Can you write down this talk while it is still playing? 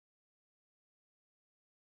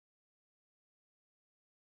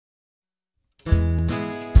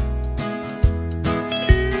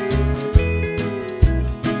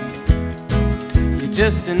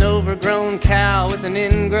just an overgrown cow with an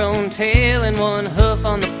ingrown tail and one hoof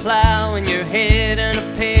on the plow, and your head in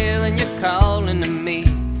a pail and you're calling to me,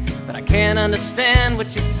 but I can't understand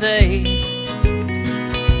what you say.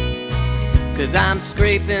 'Cause I'm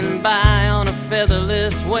scraping by on a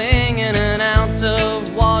featherless wing and an ounce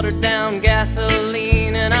of watered down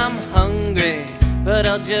gasoline, and I'm hungry, but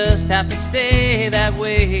I'll just have to stay that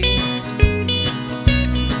way.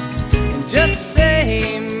 And just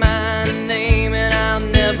say my name and I'll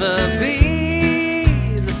never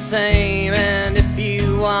be the same. And if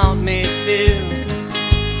you want me to,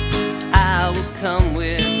 I will come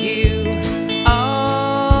with you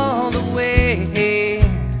all the way,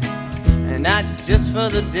 and not just for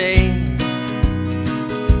the day.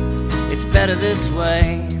 It's better this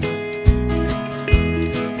way.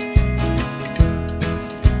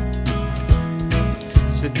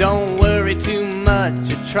 So don't worry too much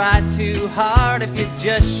or try too hard. If you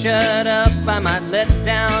just shut up, I might let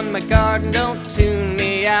down my guard. And don't tune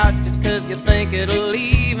me out just 'cause you think it'll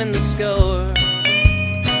even the score.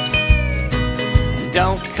 And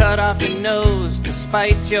don't cut off your nose to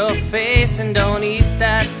spite your face, and don't eat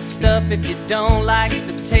that stuff if you don't like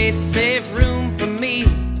the taste. Save room for me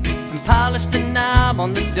and polish the knob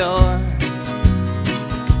on the door.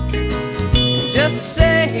 And just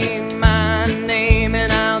say my name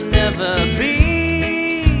and I'll never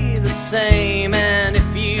be the same. And if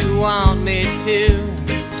you want me to,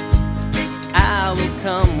 I will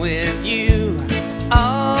come with you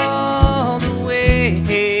all the way,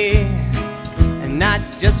 and not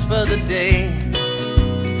just for the day.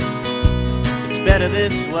 It's better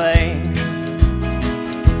this way.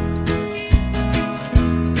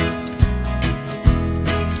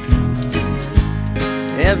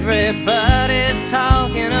 Everybody's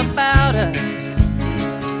talking about us.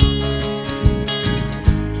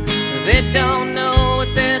 They don't know what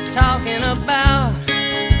they're talking about.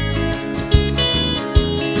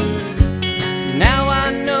 Now I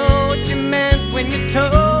know what you meant when you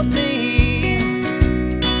told me.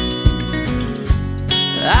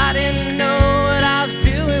 I didn't know what I was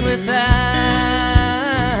doing with that.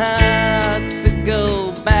 So go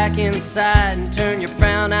back inside and turn your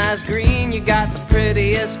brown eyes green. You got the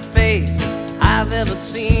prettiest face I've ever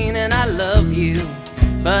seen, and I love you,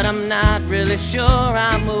 but I'm not really sure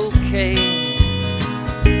I'm okay.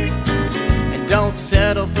 And don't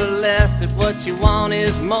settle for less if what you want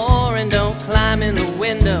is more, and don't climb in the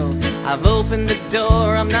window. I've opened the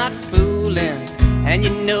door, I'm not fooling, and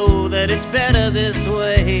you know that it's better this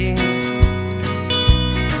way.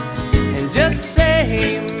 And just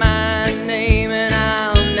say my name and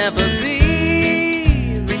I'll never be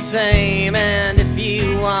the same. And if you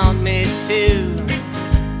want me to,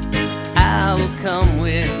 I will come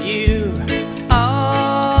with you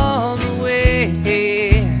all the way,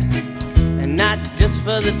 and not just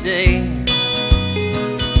for the day.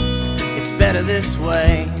 It's better this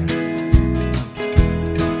way.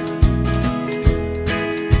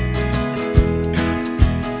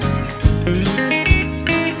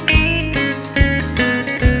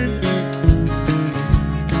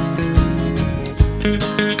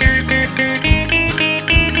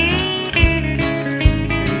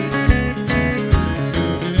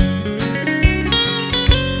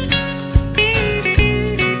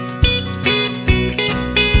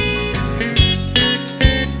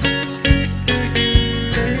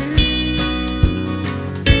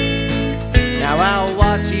 I'll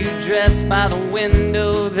watch you dressed by the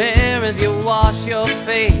window there as you wash your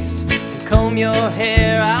face and comb your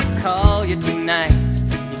hair. I'll call you tonight,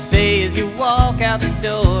 you say as you walk out the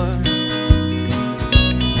door.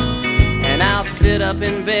 And I'll sit up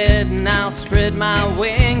in bed and I'll spread my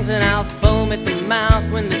wings, and I'll foam at the mouth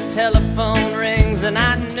when the telephone rings. And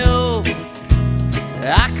I know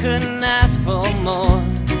I couldn't ask for more.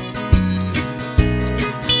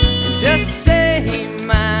 And just say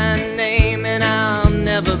my name and I'll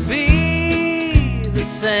never be the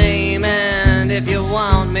same. And if you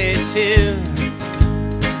want me to,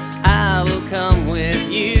 I will come with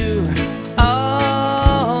you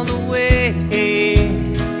all the way,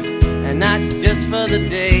 and not just for the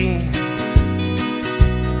day.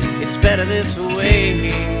 It's better this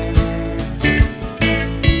way.